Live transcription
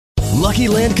Lucky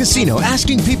Land Casino,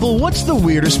 asking people, what's the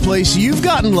weirdest place you've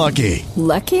gotten lucky?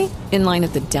 Lucky? In line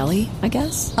at the deli, I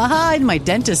guess? Aha, in my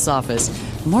dentist's office.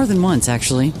 More than once,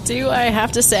 actually. Do I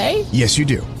have to say? Yes, you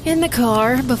do. In the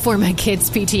car before my kids'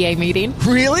 PTA meeting.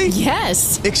 Really?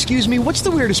 Yes. Excuse me, what's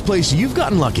the weirdest place you've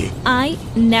gotten lucky? I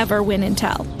never win and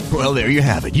tell. Well, there you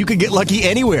have it. You can get lucky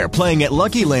anywhere, playing at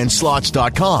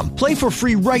LuckyLandSlots.com. Play for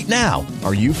free right now.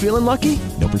 Are you feeling lucky?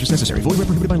 No purchase necessary. Void where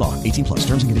prohibited by law. 18 plus.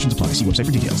 Terms and conditions apply. See website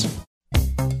for details.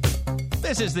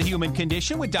 This is The Human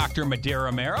Condition with Dr.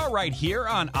 Madeira Mera right here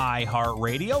on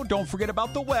iHeartRadio. Don't forget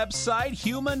about the website,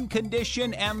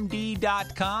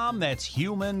 humanconditionmd.com. That's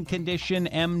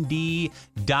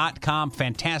humanconditionmd.com.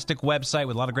 Fantastic website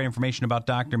with a lot of great information about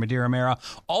Dr. Madeira Mera.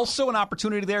 Also an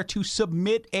opportunity there to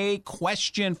submit a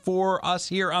question for us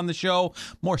here on the show.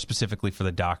 More specifically for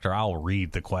the doctor. I'll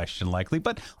read the question likely,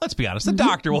 but let's be honest, the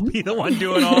doctor will be the one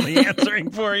doing all the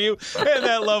answering for you. And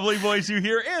that lovely voice you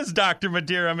hear is Dr.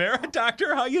 Madeira Mera. Doctor,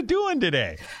 how you doing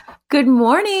today? Good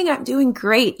morning. I'm doing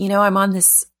great. You know, I'm on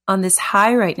this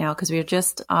high right now because we're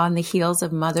just on the heels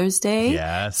of Mother's Day.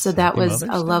 Yes. So that was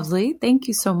a lovely. Thank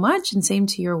you so much. And same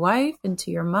to your wife and to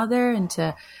your mother and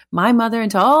to my mother and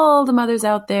to all the mothers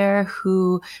out there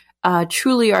who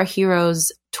truly are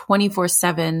heroes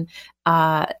 24/7.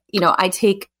 I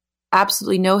take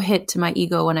absolutely no hit to my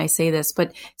ego when I say this,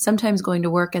 but sometimes going to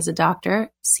work as a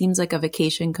doctor seems like a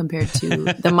vacation compared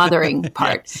to the mothering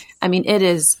part. Yes. I mean, it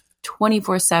is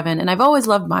 24/7. And I've always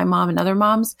loved my mom and other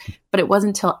moms, but it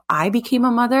wasn't until I became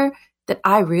a mother that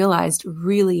I realized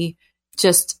really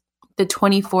just the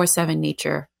 24/7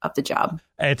 nature of the job.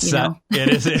 It's it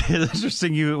is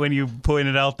interesting when you point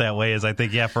it out that way. Is I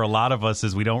think for a lot of us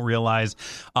is we don't realize.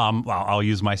 I'll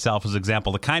use myself as an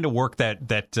example. The kind of work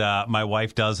that my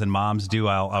wife does and moms do.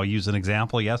 I'll use an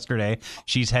example. Yesterday,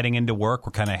 she's heading into work.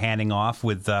 We're kind of handing off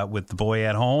with the boy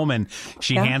at home, and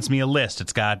she hands me a list.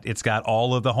 It's got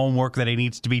all of the homework that it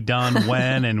needs to be done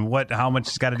when and how much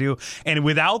she's got to do. And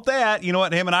without that, you know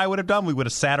what him and I would have done? We would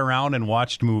have sat around and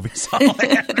watched movies all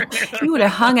afternoon. You would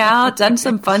have hung out, done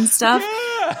some fun stuff. Yeah.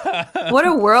 What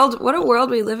a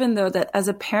world we live in, though, that as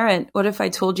a parent, what if I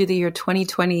told you the year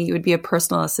 2020, you would be a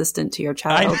personal assistant to your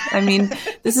child? I mean,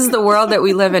 this is the world that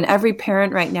we live in. Every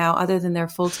parent right now, other than their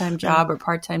full-time job or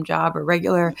part-time job or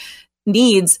regular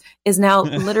needs, is now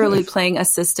literally playing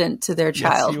assistant to their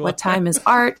child. What time is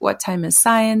art? What time is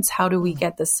science? How do we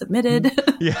get this submitted?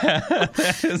 Yeah,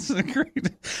 that's great.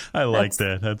 I like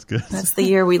that. That's good. That's the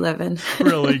year we live in.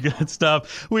 Really good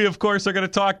stuff. We, of course, are going to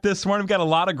talk this morning. We've got a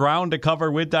lot of ground to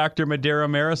cover with Dr. Madeira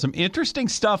Mera. Some interesting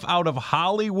stuff out of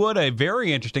Hollywood. A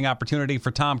very interesting opportunity for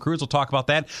Tom Cruise. We'll talk about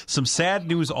that. Some sad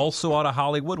news also out of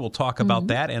Hollywood. We'll talk about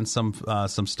that and some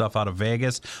stuff out of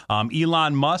Vegas.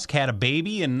 Elon Musk had a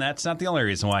baby, and that's not the only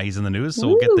reason why he's in the news, so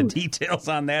we'll get the details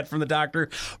on that from the doctor.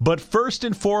 But first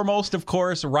and foremost, of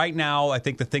course, right now, I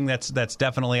think the thing that's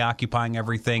definitely occupying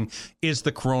everything is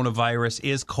the coronavirus,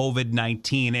 is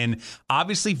COVID-19, and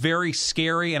obviously very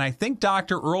scary. And I think,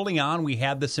 Doctor, early on, we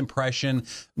had this impression,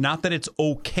 not that it's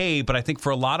okay, but I think for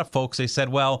a lot of folks, they said,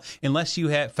 well, unless you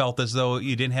had felt as though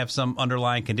you didn't have some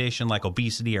underlying condition like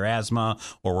obesity or asthma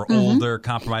or were older,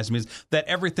 compromised means, that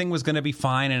everything was going to be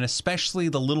fine, and especially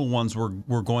the little ones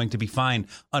were going to be fine.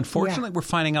 Unfortunately, we're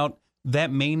finding out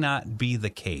that may not be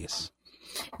the case.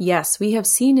 Yes, we have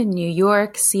seen in New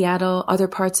York, Seattle, other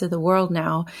parts of the world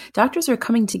now, doctors are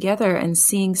coming together and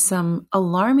seeing some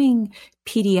alarming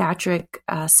pediatric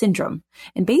syndrome.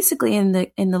 And basically in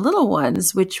the little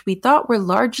ones, which we thought were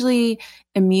largely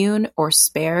immune or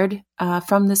spared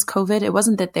from this COVID, it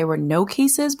wasn't that there were no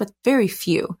cases, but very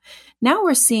few. Now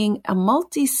we're seeing a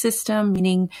multi-system,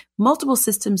 meaning multiple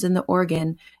systems in the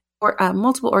organ, or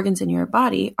multiple organs in your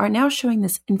body are now showing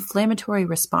this inflammatory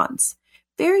response.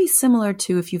 Very similar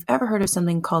to if you've ever heard of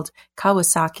something called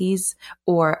Kawasaki's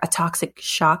or a toxic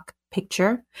shock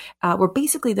picture, where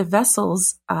basically the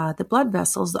vessels, the blood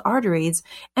vessels, the arteries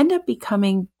end up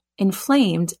becoming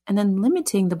inflamed and then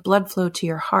limiting the blood flow to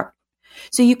your heart.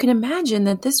 So you can imagine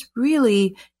that this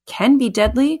really can be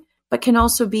deadly, but can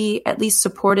also be at least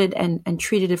supported and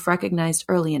treated if recognized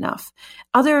early enough.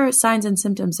 Other signs and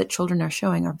symptoms that children are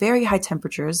showing are very high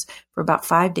temperatures for about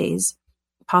 5 days,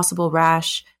 possible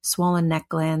rash, swollen neck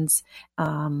glands,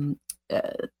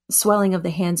 swelling of the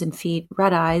hands and feet,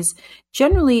 red eyes,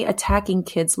 generally attacking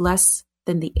kids less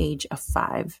than the age of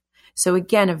 5. So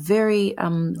again, a very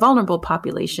vulnerable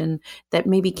population that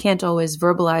maybe can't always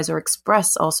verbalize or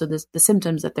express also the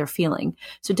symptoms that they're feeling.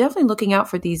 So definitely looking out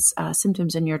for these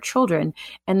symptoms in your children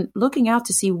and looking out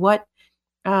to see what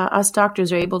us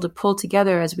doctors are able to pull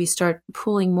together as we start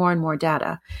pulling more and more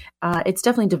data. It's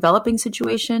definitely a developing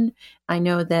situation. I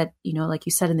know that, like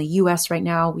you said, in the U.S. right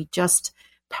now, we just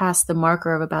passed the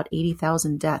marker of about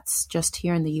 80,000 deaths just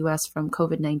here in the U.S. from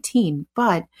COVID-19.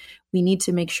 But we need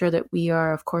to make sure that we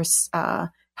are, of course,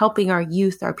 helping our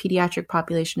youth, our pediatric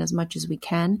population as much as we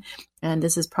can. And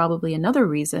this is probably another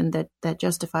reason that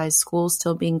justifies schools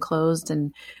still being closed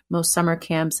and most summer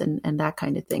camps and that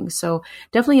kind of thing. So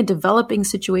definitely a developing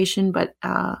situation, but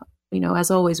as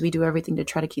always, we do everything to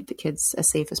try to keep the kids as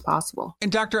safe as possible.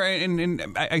 And Doctor, and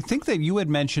I think that you had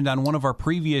mentioned on one of our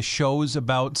previous shows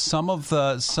about some of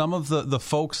the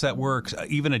folks that were,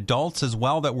 even adults as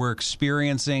well, that were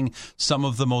experiencing some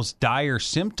of the most dire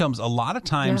symptoms. A lot of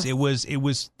times, yes,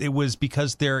 it was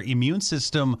because their immune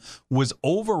system was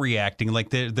overreacting, like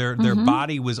their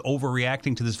body was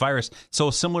overreacting to this virus. So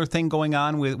a similar thing going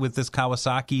on with this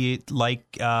Kawasaki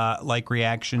like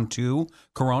reaction to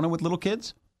corona with little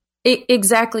kids.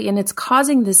 Exactly. And it's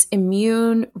causing this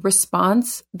immune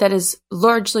response that is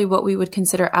largely what we would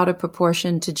consider out of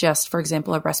proportion to just, for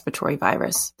example, a respiratory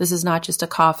virus. This is not just a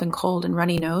cough and cold and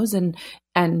runny nose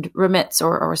and remits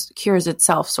or cures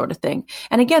itself sort of thing.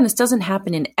 And again, this doesn't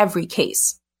happen in every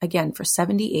case. Again, for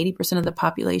 70-80% of the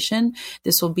population,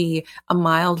 this will be a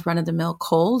mild run-of-the-mill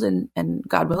cold, and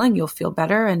God willing, you'll feel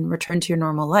better and return to your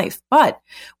normal life. But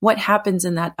what happens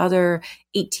in that other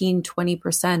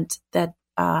 18-20% that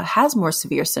has more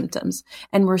severe symptoms?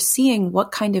 And we're seeing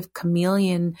what kind of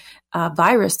chameleon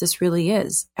virus this really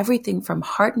is. Everything from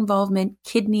heart involvement,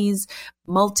 kidneys,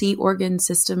 multi-organ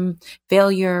system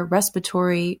failure,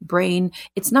 respiratory, brain.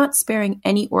 It's not sparing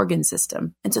any organ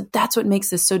system. And so that's what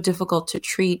makes this so difficult to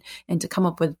treat and to come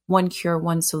up with one cure,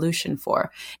 one solution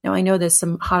for. Now, I know there's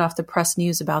some hot off the press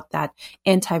news about that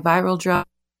antiviral drug.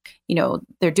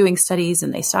 They're doing studies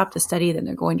and they stopped the study, then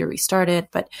they're going to restart it.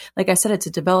 But like I said, it's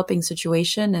a developing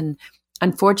situation. And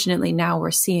unfortunately, now we're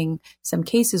seeing some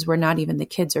cases where not even the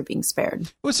kids are being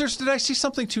spared. Did I see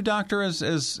something too, Doctor,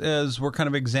 as we're kind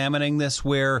of examining this,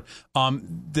 where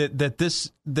that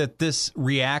this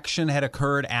reaction had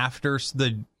occurred after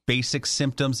the basic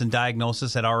symptoms and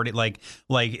diagnosis had already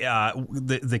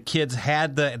the kids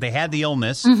had the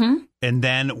illness, mm-hmm, and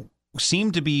then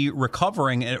seemed to be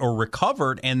recovering or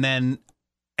recovered, and then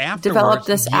afterwards developed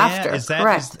this after. Is that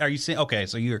correct? Are you saying okay?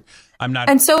 So I'm not.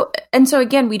 And so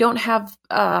again, we don't have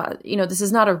this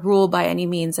is not a rule by any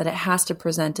means that it has to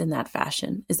present in that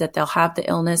fashion. Is that they'll have the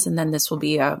illness and then this will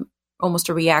be almost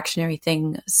a reactionary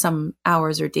thing some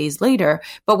hours or days later.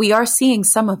 But we are seeing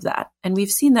some of that, and we've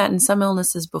seen that in some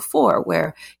illnesses before,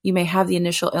 where you may have the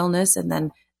initial illness and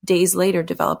then days later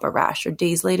develop a rash, or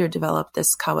days later develop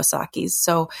this Kawasaki's.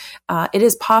 So it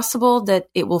is possible that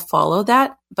it will follow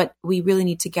that, but we really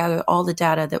need to gather all the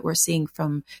data that we're seeing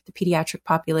from the pediatric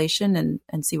population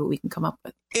and see what we can come up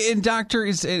with. And Doctor,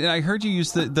 I heard you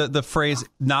use the phrase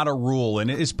 "not a rule,"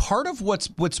 and is part of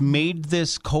what's made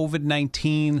this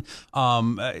COVID-19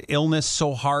 illness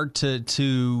so hard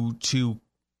to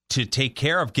take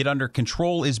care of, get under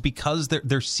control, is because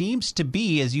there seems to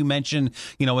be, as you mentioned,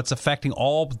 it's affecting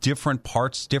all different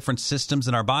parts, different systems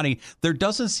in our body. There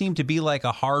doesn't seem to be like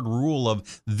a hard rule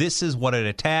of this is what it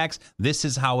attacks, this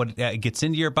is how it gets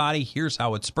into your body, here's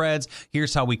how it spreads,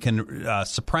 here's how we can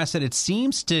suppress it. It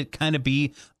seems to kind of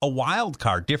be a wild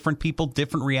card. Different people,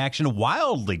 different reaction,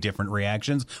 wildly different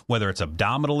reactions, whether it's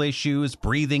abdominal issues,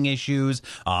 breathing issues,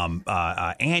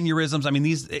 aneurysms. I mean,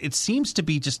 it seems to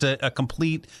be just a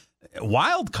complete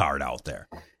wild card out there.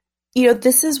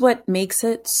 This is what makes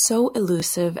it so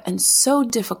elusive and so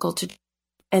difficult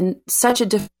and such a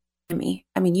difficult enemy.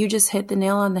 I mean, you just hit the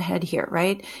nail on the head here,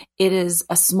 right? It is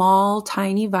a small,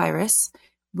 tiny virus.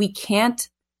 We can't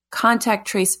contact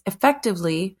trace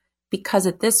effectively because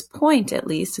at this point, at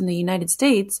least in the United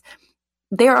States,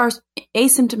 there are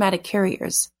asymptomatic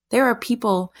carriers. There are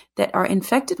people that are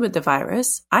infected with the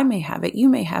virus. I may have it, you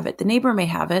may have it, the neighbor may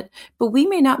have it, but we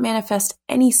may not manifest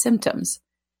any symptoms.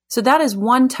 So that is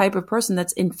one type of person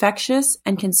that's infectious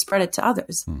and can spread it to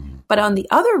others. Mm-hmm. But on the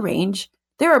other range,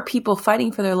 there are people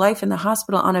fighting for their life in the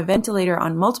hospital on a ventilator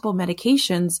on multiple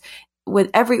medications with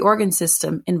every organ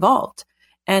system involved.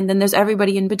 And then there's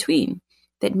everybody in between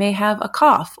that may have a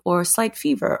cough or slight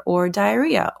fever or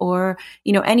diarrhea or,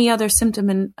 any other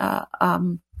symptom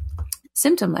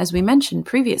as we mentioned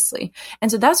previously. And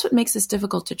so that's what makes this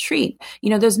difficult to treat.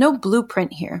 There's no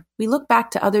blueprint here. We look back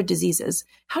to other diseases.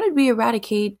 How did we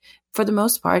eradicate, for the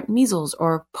most part, measles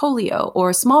or polio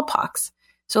or smallpox?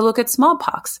 So look at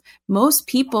smallpox. Most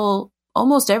people,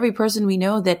 almost every person we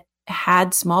know that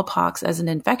had smallpox as an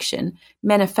infection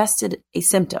manifested a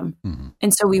symptom. Mm-hmm.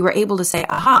 And so we were able to say,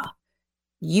 aha,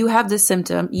 you have this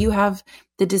symptom, you have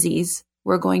the disease.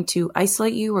 We're going to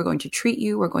isolate you. We're going to treat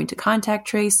you. We're going to contact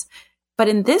trace. But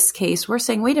in this case, we're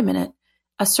saying, wait a minute,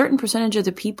 a certain percentage of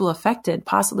the people affected,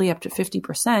 possibly up to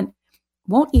 50%,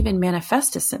 won't even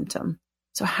manifest a symptom.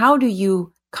 So how do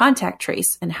you contact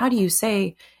trace? And how do you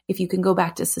say if you can go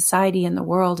back to society and the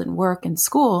world and work and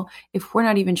school if we're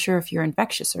not even sure if you're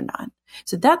infectious or not?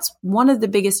 So that's one of the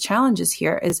biggest challenges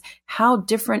here, is how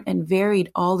different and varied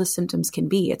all the symptoms can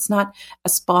be. It's not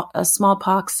a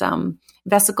smallpox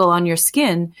vesicle on your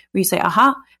skin where you say,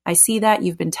 aha, I see that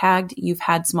you've been tagged, you've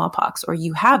had smallpox, or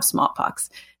you have smallpox.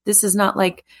 This is not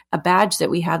like a badge that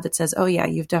we have that says, oh yeah,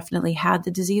 you've definitely had the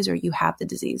disease or you have the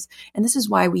disease. And this is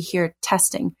why we hear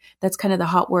testing. That's kind of the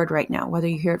hot word right now, whether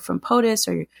you hear it from POTUS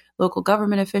or your local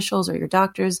government officials or your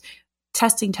doctors.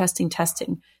 Testing, testing,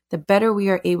 testing. The better we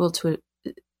are able to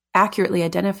accurately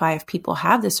identify if people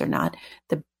have this or not,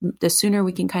 the sooner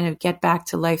we can kind of get back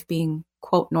to life being,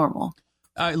 quote, normal.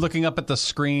 Looking up at the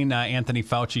screen, Anthony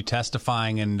Fauci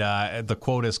testifying, and the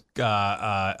quote is,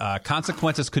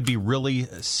 consequences could be really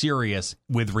serious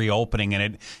with reopening.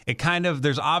 And it kind of,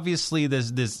 there's obviously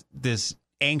this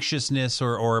anxiousness,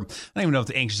 or I don't even know if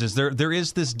the anxiousness, there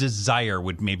is this desire,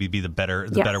 would maybe be the better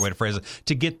way to phrase it,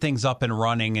 to get things up and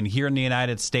running. And here in the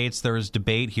United States, there is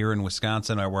debate here in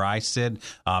Wisconsin, where I sit.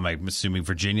 I'm assuming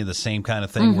Virginia, the same kind of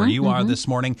thing where you are this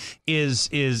morning is,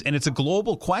 and it's a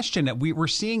global question that we're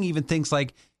seeing even things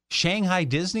like Shanghai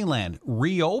Disneyland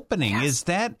reopening. Yes. Is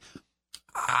that,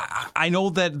 I know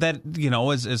that you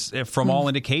know, as from all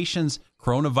indications,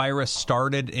 coronavirus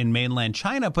started in mainland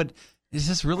China, but does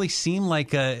this really seem like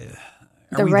the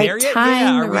right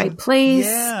time, the right place?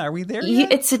 Yeah, are we there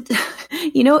yet? It's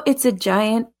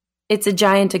a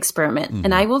giant experiment. Mm-hmm.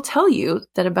 And I will tell you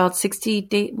that about 60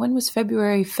 days, when was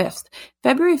February 5th?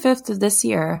 February 5th of this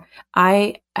year,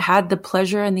 I had the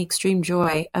pleasure and the extreme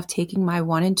joy of taking my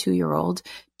 1 and 2-year-old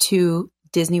to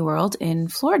Disney World in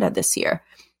Florida this year.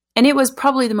 And it was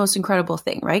probably the most incredible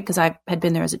thing, right? Because I had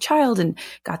been there as a child and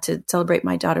got to celebrate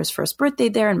my daughter's first birthday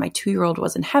there. And my 2-year-old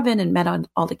was in heaven and met on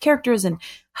all the characters and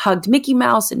hugged Mickey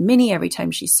Mouse and Minnie every time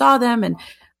she saw them. And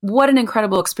what an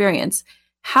incredible experience.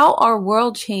 How our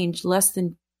world changed less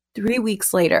than 3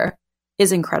 weeks later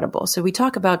is incredible. So we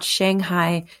talk about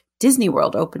Shanghai Disney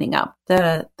World opening up.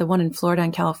 The one in Florida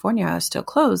and California are still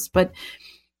closed, but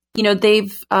you know,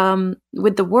 they've,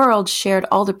 with the world, shared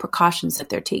all the precautions that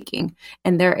they're taking,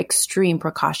 and they're extreme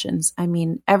precautions. I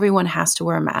mean, everyone has to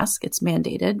wear a mask. It's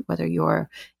mandated, whether you're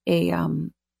a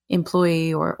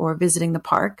employee or visiting the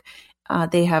park.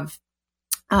 They have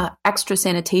extra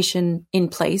sanitation in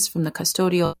place, from the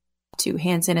custodial to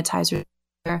hand sanitizer.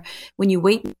 When you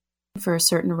wait for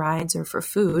certain rides or for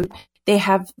food, they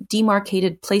have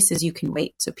demarcated places you can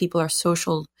wait, so people are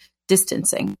social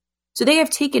distancing. So they have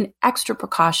taken extra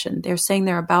precaution. They're saying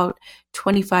they're about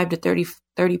 25 to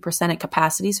 30% at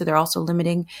capacity. So they're also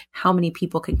limiting how many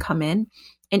people can come in.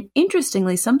 And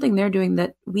interestingly, something they're doing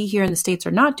that we here in the States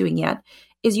are not doing yet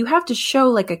is you have to show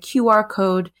like a QR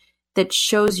code that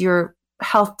shows your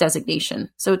health designation.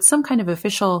 So it's some kind of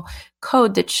official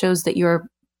code that shows that you're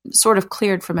sort of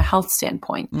cleared from a health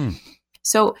standpoint.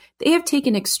 So they have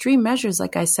taken extreme measures,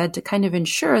 like I said, to kind of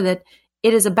ensure that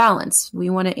it is a balance.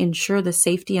 We want to ensure the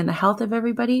safety and the health of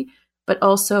everybody, but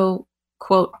also,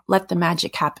 quote, let the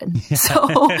magic happen.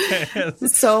 So,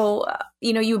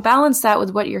 you know, you balance that with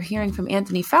what you're hearing from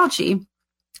Anthony Fauci.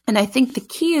 And I think the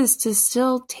key is to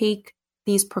still take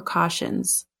these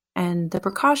precautions. And the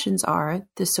precautions are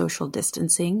the social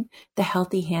distancing, the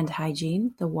healthy hand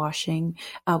hygiene, the washing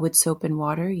with soap and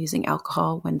water, using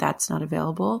alcohol when that's not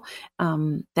available.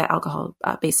 That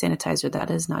alcohol-based sanitizer,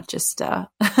 that is, not just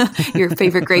your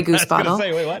favorite Grey Goose bottle.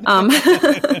 Say, wait,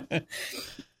 what?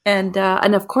 And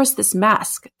of course, this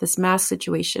mask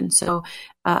situation. So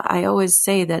I always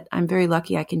say that I'm very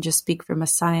lucky I can just speak from a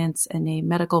science and a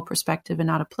medical perspective and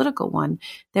not a political one,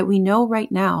 that we know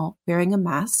right now wearing a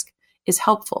mask is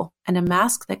helpful, and a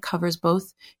mask that covers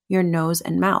both your nose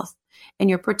and mouth.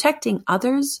 And you're protecting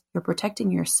others, you're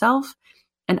protecting yourself,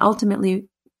 and ultimately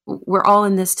we're all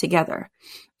in this together.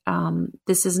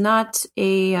 This is not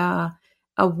a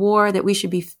war that we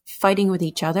should be fighting with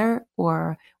each other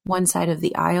or one side of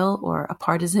the aisle or a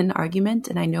partisan argument.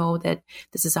 And I know that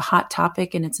this is a hot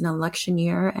topic and it's an election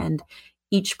year, and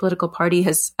each political party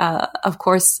has, of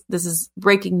course, this is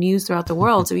breaking news throughout the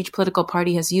world. So each political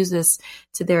party has used this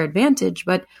to their advantage.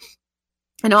 But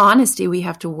in all honesty, we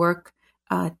have to work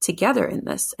together in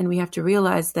this. And we have to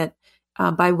realize that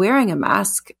by wearing a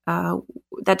mask,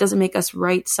 that doesn't make us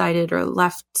right-sided or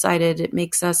left-sided. It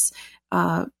makes us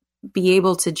be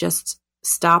able to just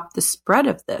stop the spread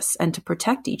of this and to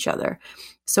protect each other.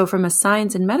 So from a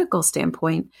science and medical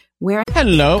standpoint,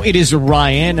 Hello, it is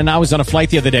Ryan, and I was on a flight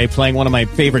the other day playing one of my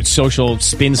favorite social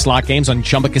spin slot games on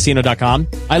ChumbaCasino.com.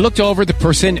 I looked over at the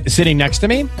person sitting next to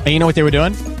me, and you know what they were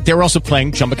doing? They were also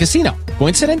playing Chumba Casino.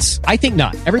 Coincidence? I think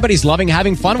not. Everybody's loving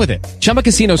having fun with it. Chumba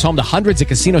Casino is home to hundreds of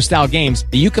casino-style games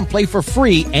that you can play for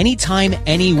free anytime,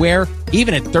 anywhere,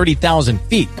 even at 30,000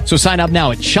 feet. So sign up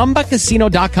now at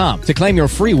ChumbaCasino.com to claim your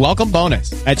free welcome bonus.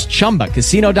 That's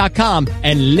ChumbaCasino.com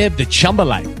and live the Chumba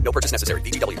life. No purchase necessary.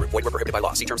 VGW. Void where prohibited by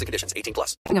law. See terms and conditions.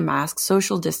 18+. a mask,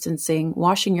 social distancing,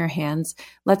 washing your hands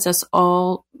lets us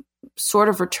all sort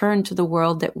of return to the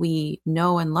world that we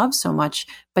know and love so much,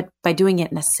 but by doing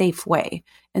it in a safe way.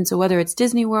 And so whether it's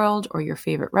Disney World or your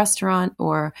favorite restaurant,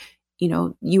 or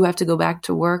you have to go back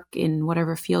to work in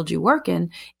whatever field you work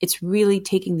in, it's really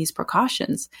taking these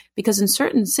precautions, because in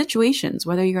certain situations,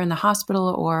 whether you're in the hospital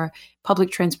or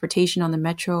public transportation on the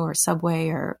metro or subway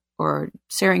or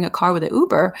sharing a car with an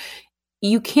Uber,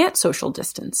 you can't social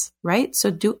distance, right?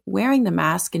 So wearing the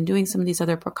mask and doing some of these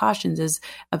other precautions is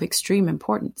of extreme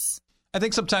importance. I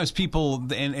think sometimes people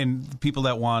and people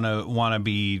that want to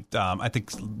be, I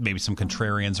think maybe some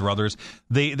contrarians or others,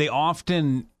 they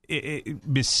often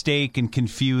mistake and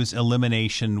confuse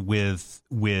elimination with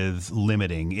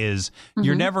limiting.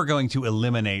 You're never going to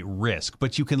eliminate risk,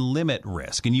 but you can limit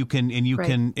risk, and you can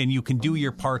do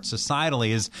your part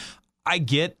societally. I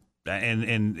get.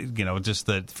 And just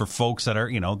that for folks that are,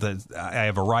 that I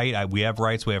have a right, we have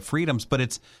rights, we have freedoms, but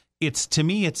it's to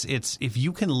me, it's if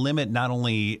you can limit not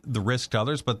only the risk to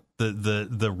others, but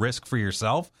the risk for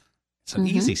yourself, it's an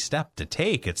easy step to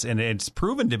take. It's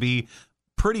proven to be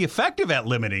pretty effective at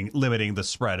limiting the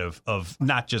spread of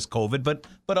not just COVID, but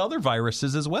other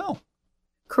viruses as well.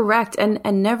 Correct. And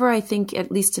never, I think, at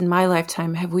least in my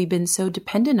lifetime, have we been so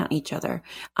dependent on each other.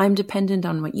 I'm dependent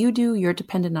on what you do. You're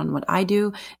dependent on what I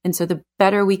do. And so the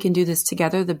better we can do this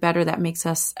together, the better that makes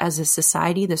us as a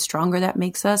society, the stronger that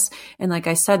makes us. And like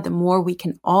I said, the more we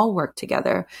can all work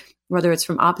together, whether it's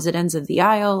from opposite ends of the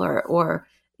aisle or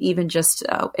even just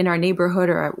in our neighborhood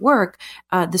or at work,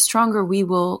 the stronger we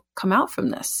will come out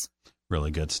from this.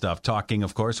 Really good stuff. Talking,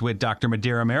 of course, with Dr.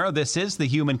 Medira Mera. This is The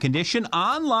Human Condition.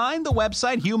 Online, the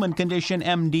website,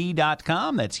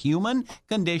 humanconditionmd.com. That's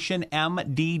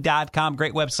humanconditionmd.com.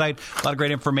 Great website. A lot of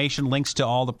great information. Links to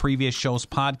all the previous shows'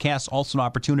 podcasts. Also an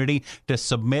opportunity to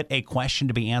submit a question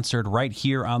to be answered right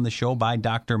here on the show by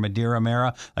Dr. Medira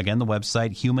Mera. Again, the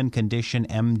website,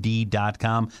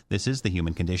 humanconditionmd.com. This is The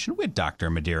Human Condition with Dr.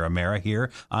 Medira Mera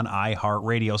here on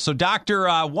iHeartRadio. So, Doctor,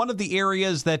 one of the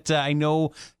areas that I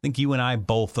think you and I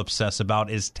both obsess about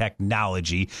is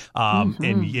technology.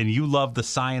 And you love the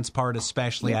science part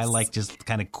especially. Yes. I like just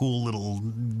kind of cool little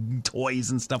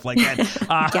toys and stuff like that.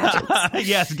 Gadgets.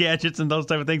 Yes, gadgets and those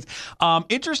type of things.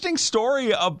 Interesting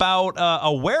story about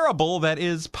a wearable that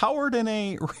is powered in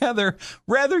a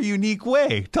rather unique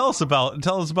way. Tell us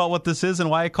about what this is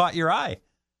and why it caught your eye.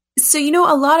 So,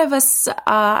 a lot of us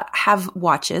have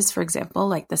watches, for example,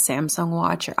 like the Samsung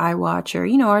watch or iWatch or,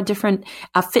 our different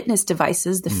fitness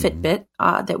devices, the Fitbit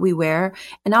that we wear.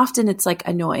 And often it's like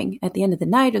annoying at the end of the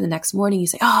night or the next morning. You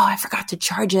say, oh, I forgot to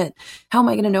charge it. How am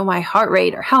I going to know my heart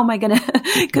rate, or how am I going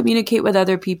to communicate with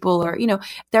other people? Or,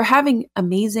 they're having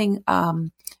amazing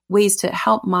ways to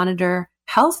help monitor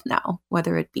health now,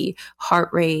 whether it be heart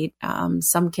rate,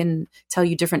 some can tell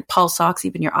you different pulse ox,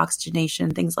 even your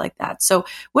oxygenation, things like that. So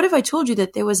what if I told you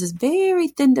that there was this very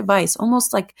thin device,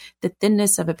 almost like the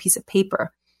thinness of a piece of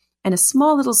paper, and a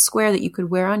small little square that you could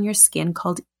wear on your skin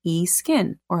called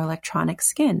eSkin or electronic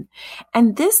skin.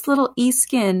 And this little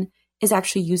eSkin is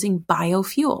actually using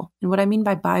biofuel. And what I mean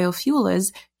by biofuel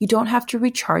is you don't have to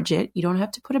recharge it. You don't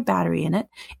have to put a battery in it.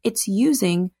 It's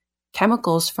using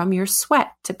chemicals from your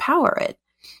sweat to power it.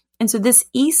 And so this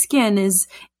eSkin is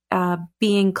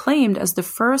being claimed as the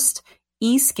first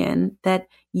eSkin that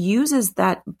uses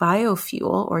that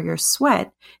biofuel or your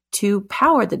sweat to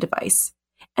power the device.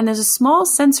 And there's a small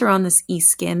sensor on this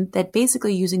eSkin that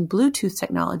basically using Bluetooth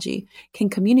technology can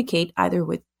communicate either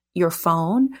with your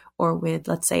phone or with,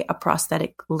 let's say, a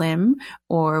prosthetic limb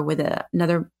or with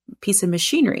another piece of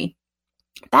machinery.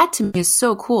 That to me is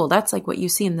so cool. That's like what you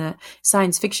see in the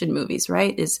science fiction movies,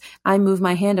 right? Is I move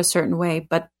my hand a certain way,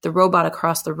 but the robot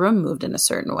across the room moved in a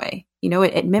certain way.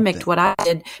 It mimicked what I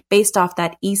did based off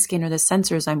that eSkin or the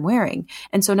sensors I'm wearing.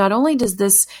 And so not only does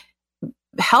this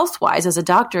health-wise as a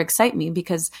doctor excite me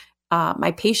because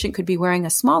my patient could be wearing a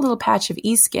small little patch of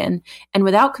eSkin, and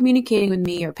without communicating with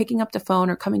me or picking up the phone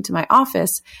or coming to my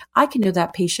office, I can know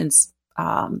that patient's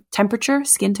temperature,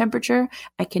 skin temperature.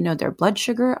 I can know their blood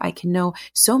sugar. I can know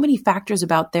so many factors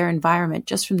about their environment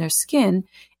just from their skin.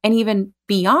 And even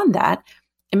beyond that,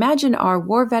 imagine our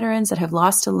war veterans that have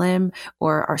lost a limb,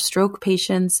 or our stroke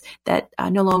patients that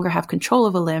no longer have control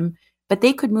of a limb, but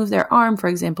they could move their arm, for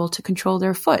example, to control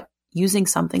their foot using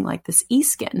something like this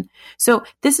eSkin. So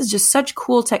this is just such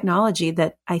cool technology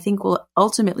that I think will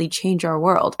ultimately change our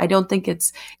world. I don't think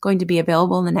it's going to be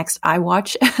available in the next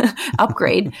iWatch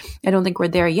upgrade. I don't think we're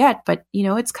there yet, but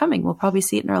it's coming. We'll probably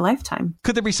see it in our lifetime.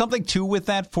 Could there be something too with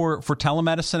that for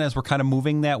telemedicine as we're kind of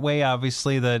moving that way?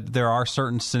 Obviously, that there are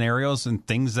certain scenarios and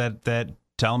things that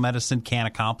telemedicine can't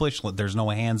accomplish. There's no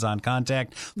hands-on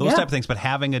contact, those type of things. But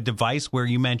having a device where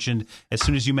you mentioned, as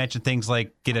soon as you mentioned things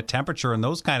like get a temperature and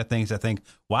those kind of things, I think,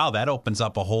 wow, that opens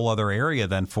up a whole other area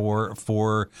then for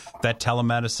that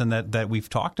telemedicine that we've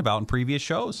talked about in previous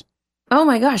shows. Oh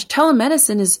my gosh,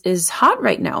 telemedicine is hot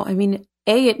right now. I mean,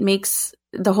 it makes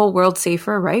the whole world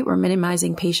safer, right? We're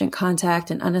minimizing patient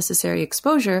contact and unnecessary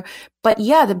exposure. But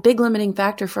yeah, the big limiting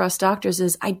factor for us doctors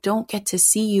is I don't get to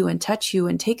see you and touch you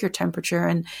and take your temperature.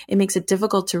 And it makes it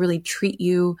difficult to really treat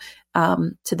you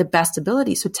to the best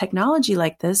ability. So technology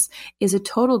like this is a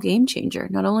total game changer.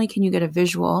 Not only can you get a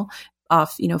visual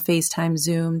off, FaceTime,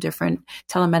 Zoom, different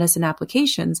telemedicine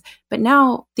applications, but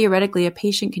now theoretically a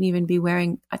patient can even be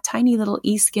wearing a tiny little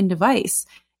eSkin device.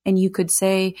 And you could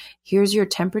say, here's your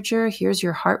temperature, here's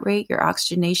your heart rate, your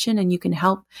oxygenation, and you can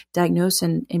help diagnose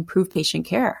and improve patient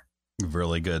care.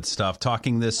 Really good stuff.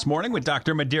 Talking this morning with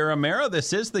Dr. Madira Mera.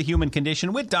 This is The Human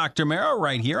Condition with Dr. Mera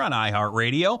right here on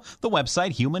iHeartRadio. The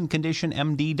website,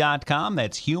 humanconditionmd.com.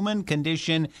 That's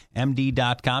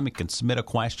humanconditionmd.com. You can submit a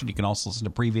question. You can also listen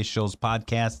to previous shows,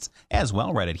 podcasts as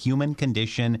well, right at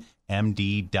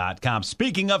humanconditionmd.com.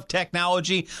 Speaking of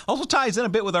technology, also ties in a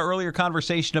bit with our earlier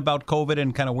conversation about COVID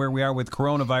and kind of where we are with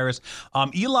coronavirus.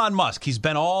 Elon Musk, he's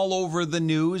been all over the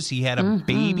news. He had a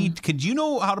baby. Could you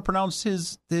know how to pronounce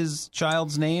his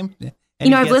child's name?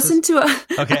 I've listened to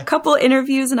a couple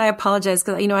interviews, and I apologize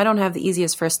because, I don't have the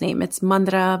easiest first name. It's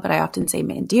Mandra, but I often say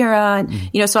Mandira.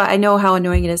 And, so I know how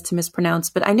annoying it is to mispronounce,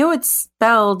 but I know it's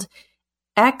spelled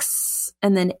X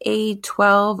and then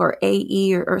A12 or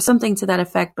AE or something to that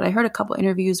effect. But I heard a couple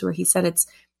interviews where he said it's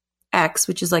X,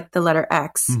 which is like the letter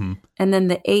X. Mm-hmm. And then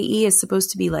the AE is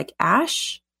supposed to be like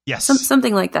Ash. Yes.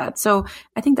 Something like that. So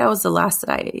I think that was the last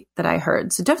that I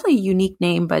heard. So definitely a unique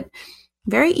name, but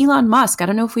very Elon Musk. I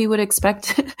don't know if we would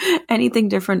expect anything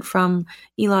different from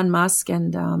Elon Musk.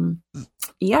 And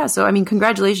so,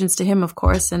 congratulations to him, of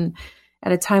course. And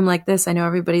at a time like this, I know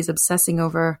everybody's obsessing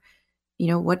over,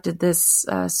 what did this,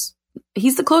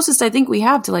 he's the closest I think we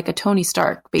have to like a Tony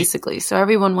Stark, basically. So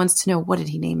everyone wants to know, what did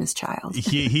he name his child?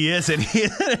 He is. And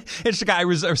it's a guy,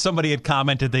 or somebody had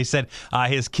commented, they said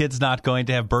his kid's not going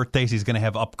to have birthdays. He's going to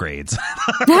have upgrades. So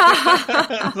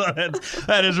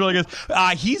that is really good.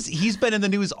 He's been in the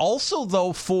news also,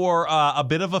 though, for a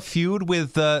bit of a feud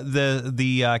with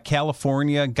the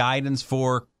California guidance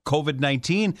for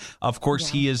COVID-19. Of course,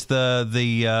 he is the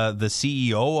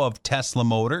CEO of Tesla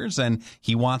Motors, and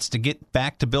he wants to get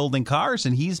back to building cars.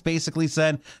 And he's basically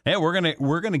said, "Hey,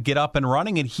 we're gonna get up and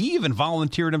running." And he even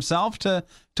volunteered himself to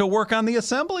work on the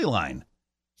assembly line.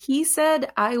 He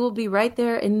said, "I will be right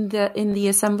there in the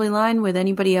assembly line with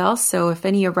anybody else. So if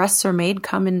any arrests are made,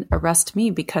 come and arrest me,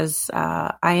 because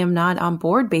I am not on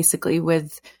board, basically,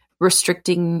 with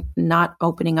restricting not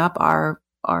opening up our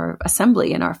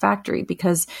assembly in our factory."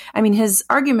 Because, his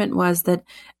argument was that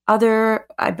other,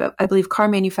 I believe, car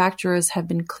manufacturers have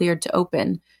been cleared to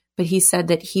open, but he said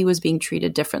that he was being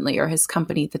treated differently, or his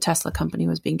company, the Tesla company,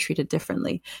 was being treated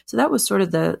differently. So that was sort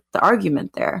of the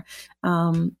argument there.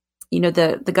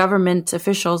 The government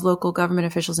officials, local government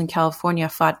officials in California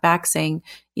fought back saying,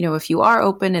 if you are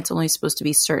open, it's only supposed to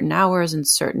be certain hours and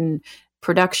certain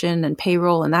production and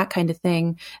payroll and that kind of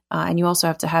thing. And you also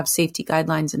have to have safety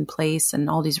guidelines in place and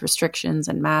all these restrictions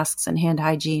and masks and hand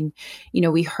hygiene.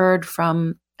 We heard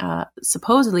from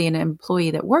supposedly an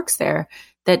employee that works there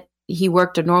that he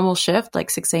worked a normal shift, like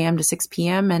 6 a.m. to 6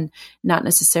 p.m., and not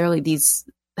necessarily these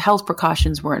health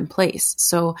precautions were in place.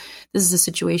 So this is a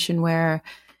situation where,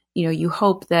 you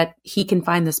hope that he can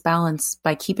find this balance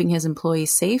by keeping his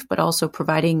employees safe, but also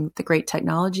providing the great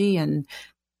technology and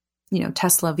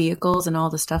Tesla vehicles and all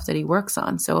the stuff that he works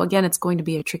on. So again, it's going to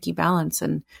be a tricky balance,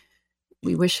 and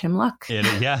we wish him luck.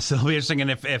 Yes, it'll be interesting. And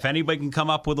if anybody can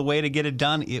come up with a way to get it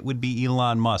done, it would be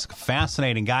Elon Musk.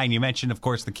 Fascinating guy. And you mentioned, of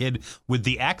course, the kid with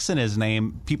the X in his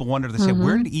name. People wonder, they say,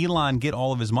 where did Elon get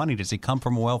all of his money? Does he come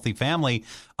from a wealthy family?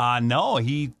 No,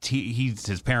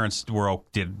 his parents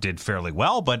did fairly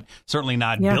well, but certainly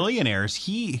not billionaires.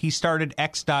 He started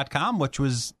X.com, which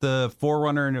was the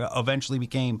forerunner and eventually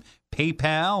became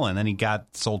PayPal, and then he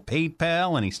sold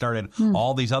PayPal, and he started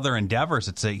all these other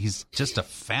endeavors. He's just a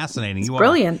fascinating.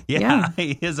 Brilliant.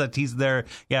 He is. He's their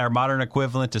our modern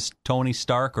equivalent to Tony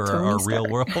Stark or real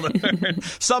world.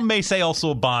 Some may say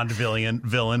also a Bond villain,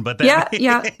 but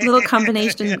little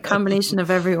combination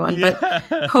of everyone. Yeah.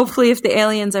 But hopefully, if the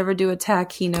aliens ever do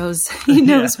attack, he knows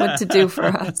what to do for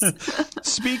us.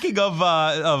 Speaking of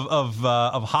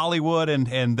Hollywood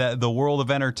and the world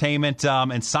of entertainment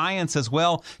and science as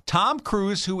well, Tom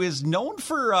Cruise, who is known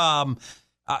for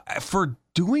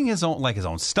doing his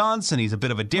own stunts, and he's a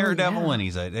bit of a daredevil, and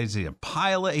he's a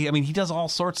pilot. He does all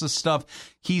sorts of stuff.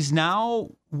 He's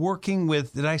now working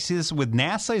with. Did I see this with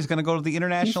NASA? He's going to go to the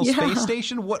International Space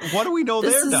Station. What do we know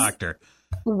there, Doctor?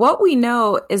 What we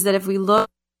know is that if we look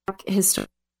back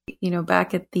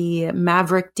back at the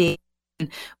Maverick days,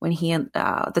 when he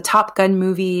the Top Gun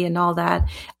movie and all that,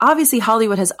 obviously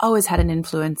Hollywood has always had an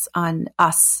influence on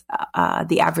us,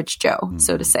 the average Joe,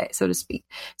 so to speak.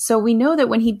 So we know that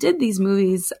when he did these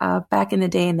movies back in the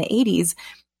day in the 80s,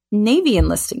 Navy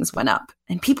enlistings went up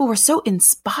and people were so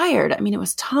inspired. It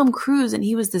was Tom Cruise, and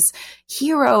he was this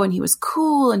hero, and he was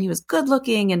cool, and he was good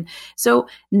looking. And so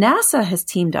NASA has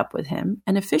teamed up with him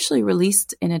and officially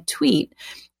released in a tweet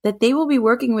that they will be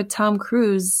working with Tom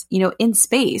Cruise, in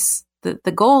space.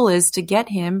 The goal is to get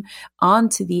him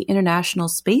onto the International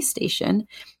Space Station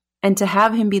and to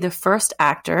have him be the first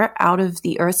actor out of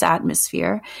the Earth's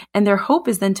atmosphere. And their hope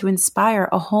is then to inspire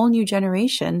a whole new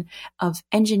generation of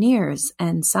engineers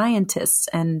and scientists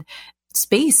and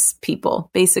space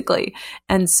people, basically.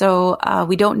 And so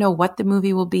we don't know what the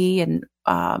movie will be and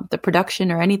the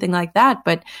production or anything like that,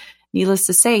 but needless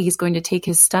to say, he's going to take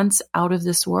his stunts out of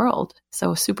this world.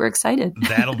 So super excited.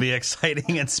 That'll be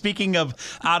exciting. And speaking of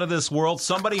out of this world,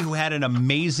 somebody who had an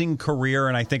amazing career,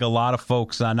 and I think a lot of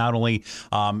folks, not only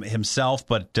himself,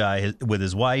 but with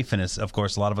his wife, and of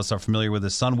course, a lot of us are familiar with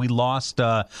his son. We lost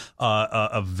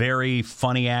a very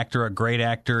funny actor, a great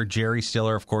actor, Jerry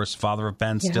Stiller, of course, father of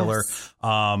Ben Stiller.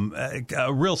 A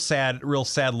real sad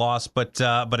loss, but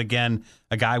again,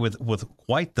 a guy with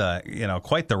quite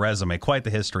the resume, quite the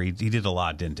history. He did a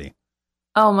lot, didn't he?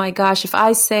 Oh my gosh, if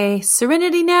I say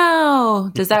Serenity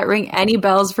Now, does that ring any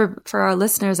bells for our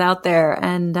listeners out there?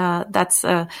 And that's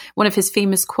one of his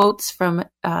famous quotes from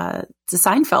the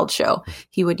Seinfeld show.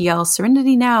 He would yell,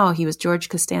 Serenity Now. He was George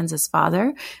Costanza's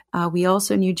father. We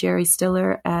also knew Jerry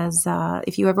Stiller as,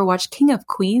 if you ever watched King of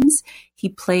Queens, he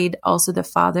played also the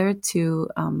father to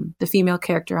the female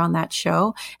character on that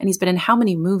show. And he's been in how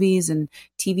many movies and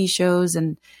TV shows,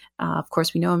 and of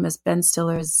course, we know him as Ben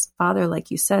Stiller's father, like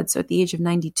you said. So at the age of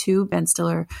 92, Ben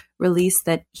Stiller released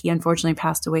that he unfortunately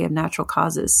passed away of natural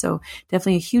causes. So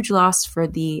definitely a huge loss for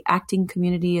the acting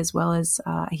community, as well as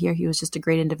I hear he was just a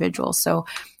great individual. So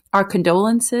our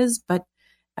condolences, but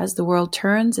as the world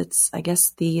turns, it's, I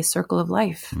guess, the circle of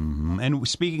life. Mm-hmm. And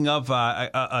speaking of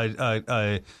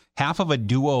half of a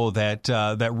duo that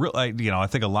really, I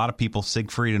think a lot of people,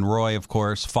 Siegfried and Roy, of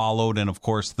course, followed, and of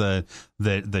course the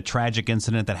tragic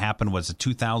incident that happened was in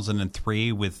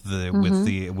 2003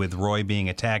 with Roy being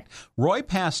attacked. Roy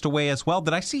passed away as well.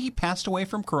 Did I see he passed away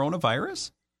from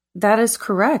coronavirus? That is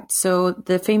correct. So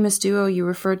the famous duo you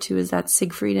referred to is that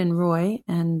Siegfried and Roy,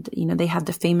 and they had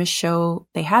the famous show.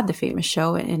 They had the famous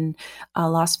show in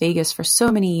Las Vegas for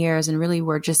so many years, and really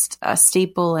were just a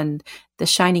staple and the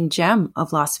shining gem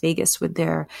of Las Vegas with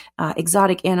their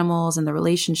exotic animals and the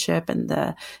relationship and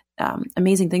the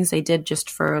amazing things they did just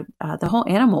for the whole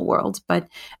animal world. But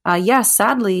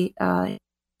sadly,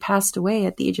 passed away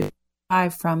at the age of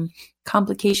 5 from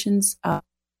complications of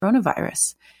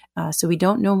coronavirus. So we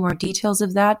don't know more details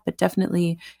of that, but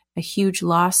definitely a huge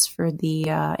loss for the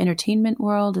entertainment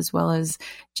world, as well as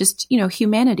just,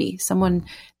 humanity. Someone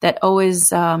that always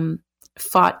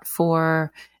fought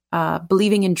for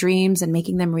believing in dreams and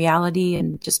making them reality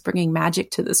and just bringing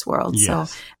magic to this world. Yes. So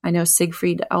I know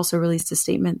Siegfried also released a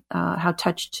statement how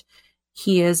touched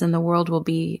he is and the world will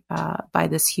be by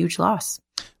this huge loss.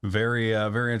 Very,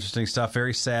 very interesting stuff.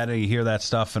 Very sad to hear that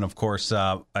stuff, and of course,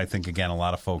 I think again a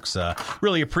lot of folks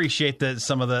really appreciate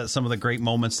some of the great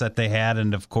moments that they had,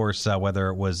 and of course, whether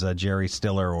it was Jerry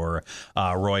Stiller or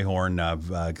Roy Horn,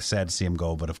 sad to see him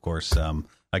go, but of course.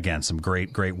 Again, some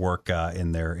great work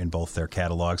in both their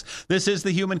catalogs. This is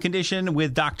The Human Condition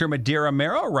with Dr. Madeira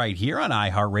Mera right here on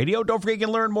iHeartRadio. Don't forget you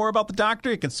can learn more about the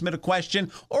doctor. You can submit a question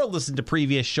or listen to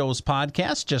previous shows'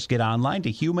 podcasts. Just get online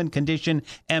to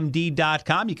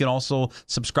humanconditionmd.com. You can also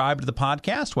subscribe to the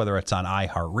podcast, whether it's on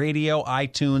iHeartRadio,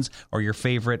 iTunes, or your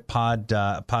favorite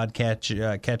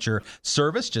podcatcher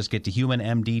service. Just get to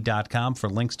humanmd.com for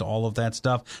links to all of that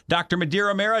stuff. Dr.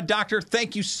 Madeira Mera, Doctor,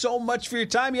 thank you so much for your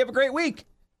time. You have a great week.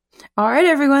 All right,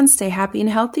 everyone, stay happy and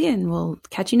healthy, and we'll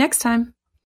catch you next time.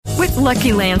 With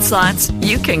Lucky Land Slots,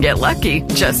 you can get lucky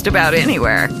just about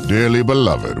anywhere. Dearly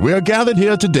beloved, we are gathered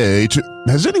here today to...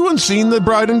 Has anyone seen the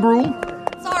bride and groom?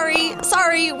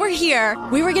 Sorry, we're here.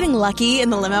 We were getting lucky in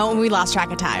the limo and we lost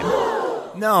track of time.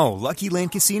 No, Lucky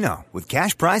Land Casino, with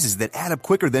cash prizes that add up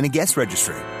quicker than a guest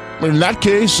registry. In that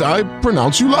case, I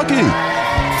pronounce you lucky.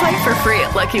 Play for free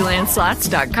at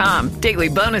LuckyLandSlots.com. Daily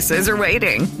bonuses are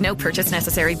waiting. No purchase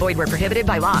necessary. Void where prohibited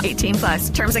by law.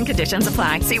 18+. Terms and conditions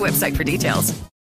apply. See website for details.